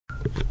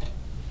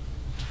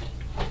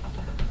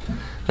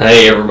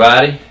Hey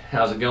everybody,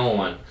 how's it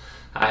going?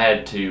 I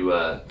had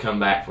to come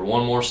back for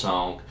one more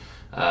song,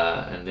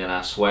 and then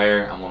I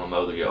swear I'm going to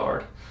mow the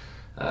yard.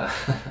 Uh,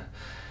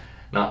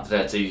 not that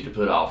that's easy to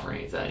put off or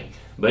anything.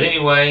 But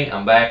anyway,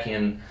 I'm back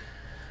in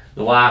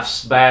the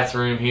wife's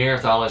bathroom here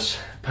with all this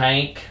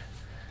paint,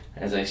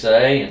 as they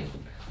say, and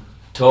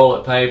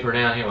toilet paper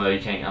down here. Well,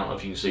 you can't, I don't know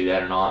if you can see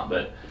that or not,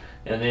 but,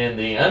 and then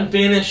the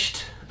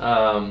unfinished,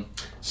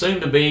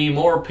 soon to be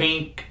more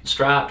pink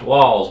striped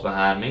walls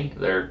behind me.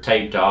 They're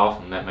taped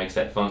off, and that makes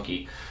that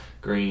funky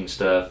green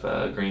stuff,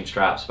 green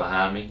stripes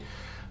behind me.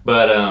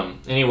 But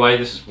anyway,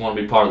 this is going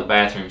to be part of the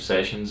bathroom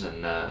sessions,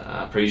 and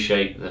I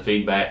appreciate the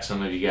feedback.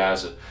 Some of you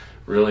guys have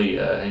really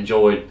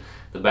enjoyed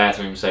the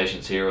bathroom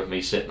sessions here with me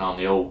sitting on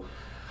the old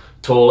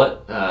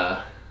toilet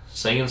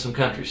singing some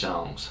country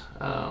songs.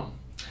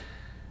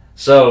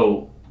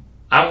 So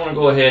I want to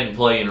go ahead and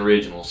play an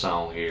original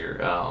song here.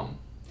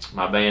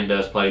 My band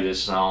does play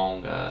this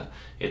song.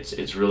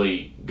 It's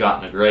really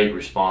gotten a great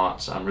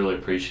response. I'm really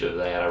appreciative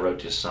of that. I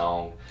wrote this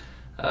song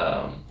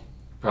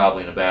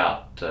probably in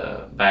about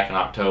back in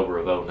October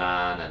of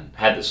 '09, and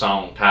had the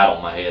song title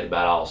in my head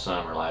about all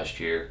summer last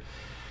year,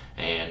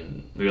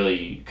 and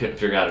really couldn't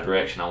figure out a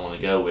direction I wanted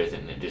to go with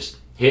it, and it just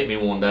hit me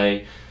one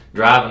day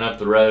driving up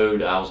the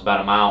road. I was about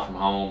a mile from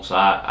home, so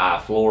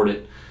I floored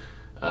it.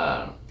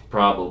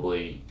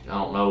 Probably, I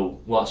don't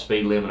know what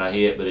speed limit I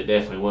hit, but it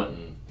definitely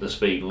wasn't the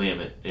speed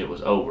limit. It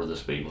was over the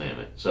speed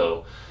limit.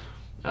 So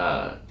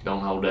don't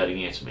hold that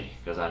against me,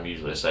 because I'm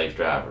usually a safe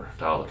driver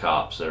to all the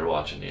cops that are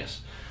watching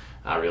this.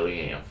 I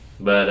really am.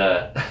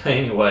 But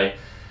anyway,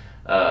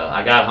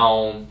 I got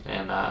home,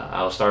 and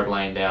I started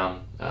laying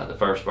down the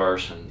first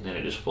verse, and then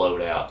it just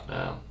flowed out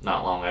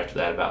not long after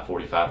that, about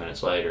 45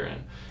 minutes later,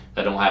 and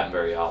that don't happen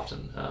very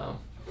often.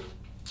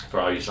 For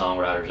all you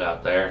songwriters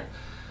out there,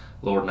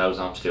 Lord knows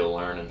I'm still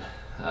learning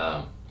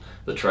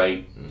the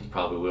trait, and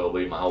probably will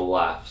be my whole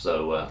life.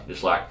 So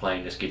just like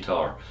playing this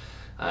guitar,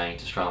 I ain't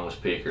the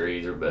strongest picker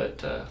either,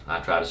 but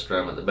I try to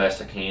strum it the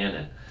best I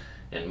can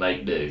and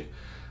make do.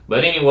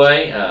 But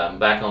anyway, I'm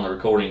back on the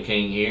recording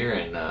king here,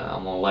 and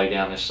I'm going to lay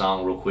down this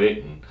song real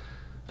quick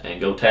and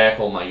go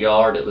tackle my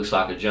yard. It looks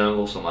like a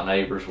jungle, so my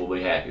neighbors will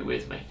be happy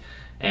with me,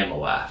 and my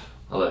wife.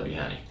 I love you,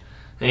 honey.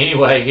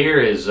 Anyway,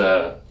 here is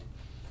my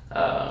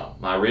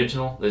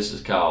original. This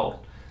is called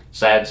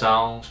Sad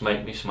Songs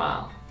Make Me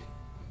Smile.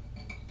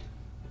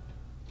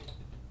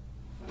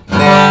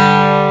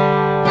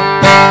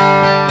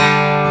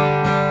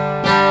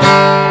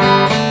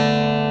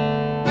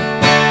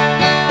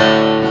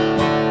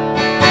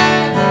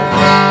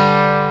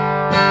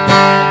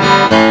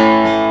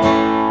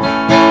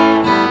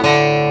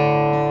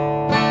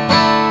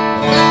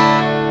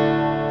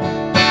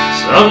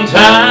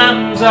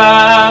 Sometimes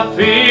I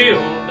feel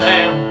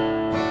down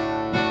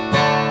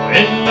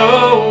when no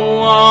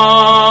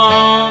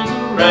one's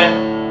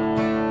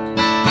around.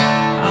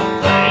 I'm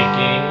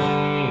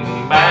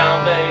thinking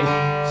about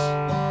days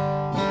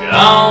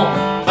gone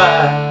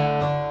by.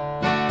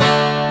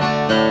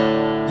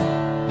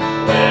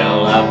 Well,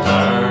 I've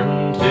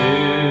turned to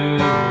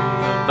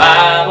the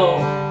Bible,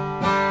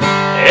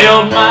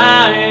 held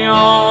my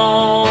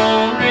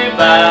own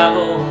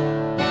revival,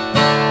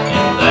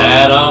 and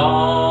that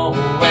always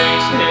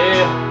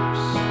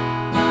helps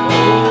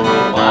for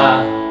a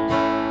while.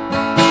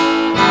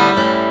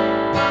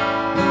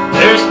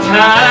 There's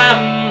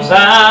times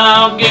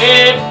I'll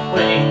get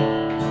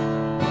weak,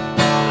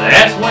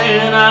 that's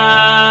when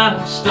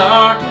I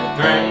start to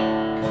drink,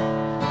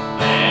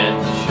 and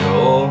it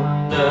sure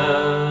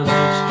does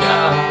its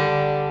job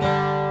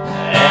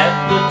at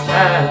the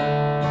time.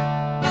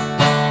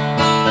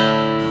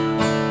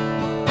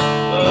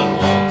 But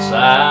once I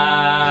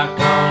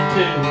come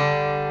to,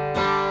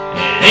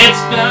 and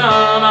it's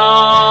done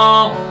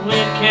all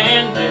it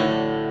can do,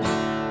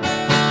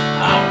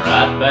 I'm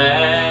right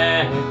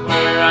back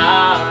where I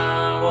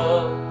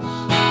was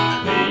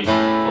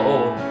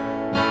before.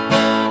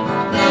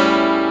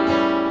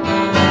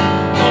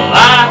 Well, I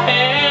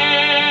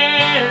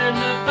had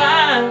to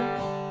find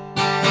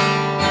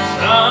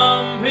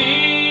some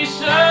peace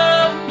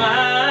of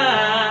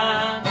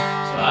mind,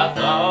 so I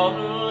thought a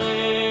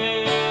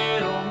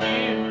little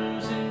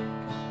music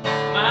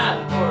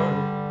might work.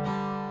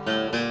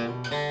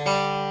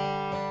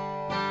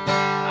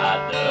 I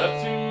dug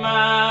through my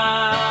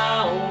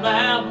old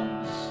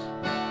albums,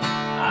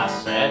 I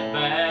sat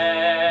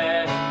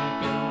back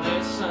and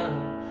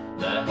listened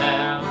to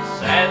how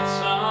sad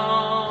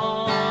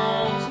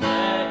songs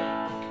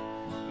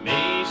make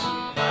me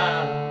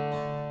smile.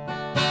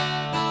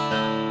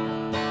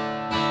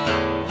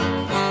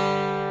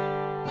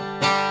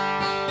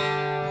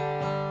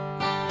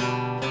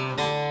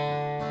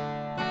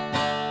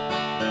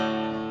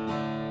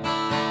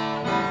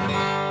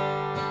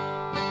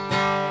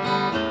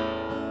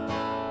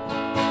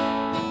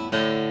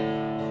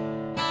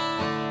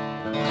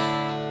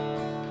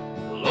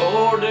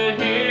 Lord, to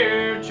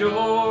hear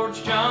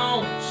George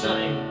Jones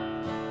sing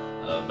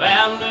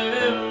about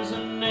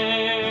losing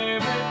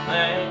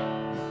everything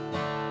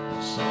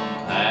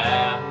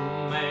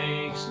somehow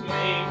makes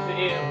me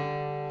feel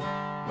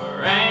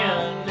brand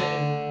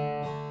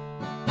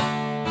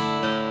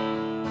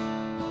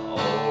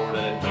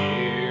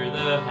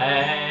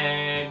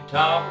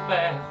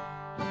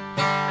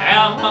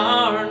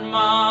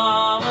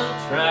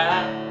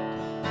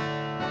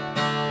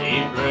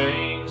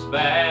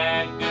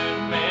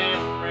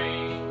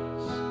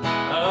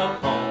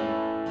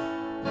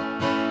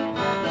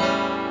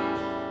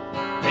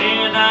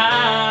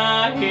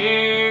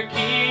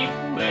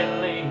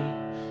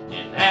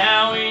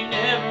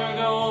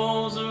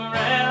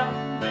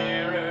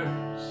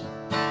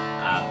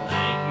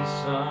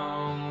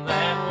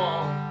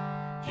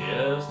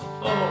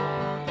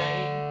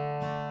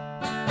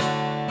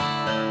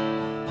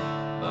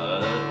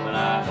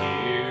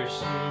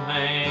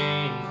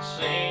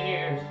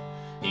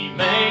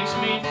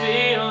me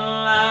feel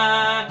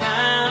like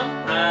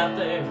I'm right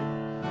there,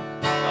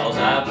 'cause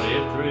I've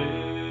lived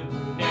through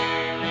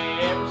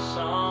nearly every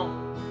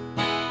song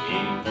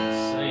it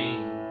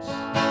sings.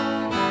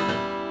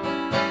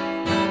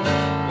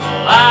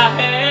 Well, I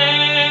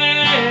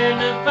had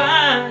to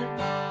find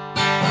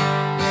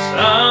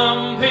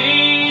some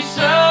peace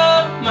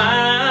of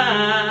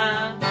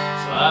mind,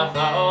 so I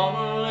thought a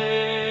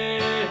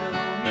little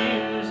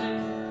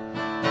music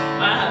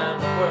might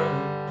work.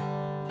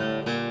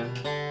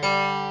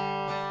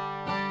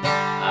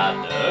 I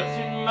dug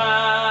through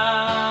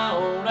my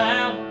old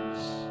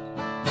albums, I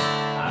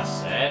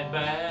sat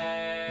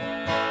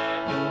back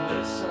and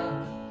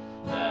listened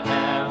to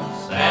how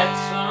sad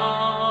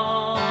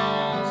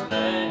songs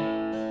make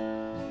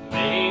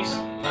me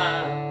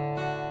smile,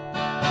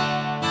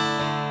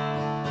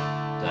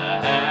 to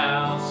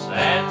how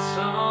sad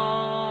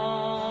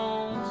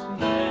songs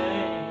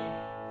make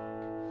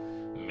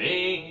me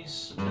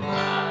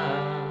smile.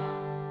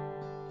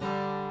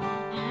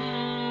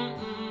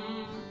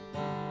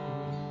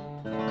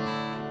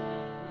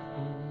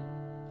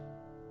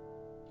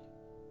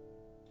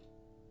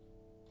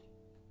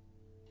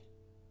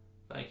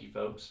 Thank you,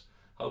 folks.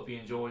 Hope you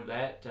enjoyed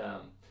that.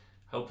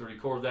 Hope to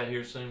record that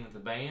here soon with the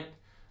band.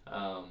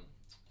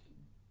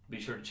 Be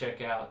sure to check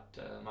out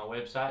my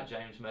website,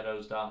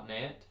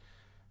 jamesmeadows.net.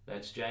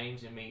 That's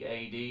James,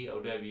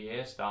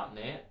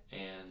 MEADOWS.net.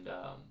 And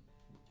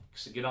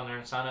so get on there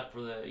and sign up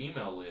for the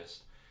email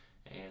list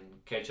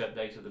and catch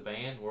updates of the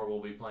band, where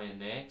we'll be playing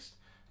next.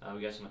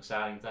 We got some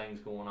exciting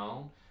things going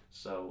on.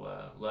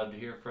 So love to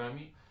hear from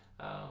you.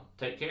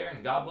 Take care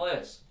and God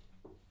bless.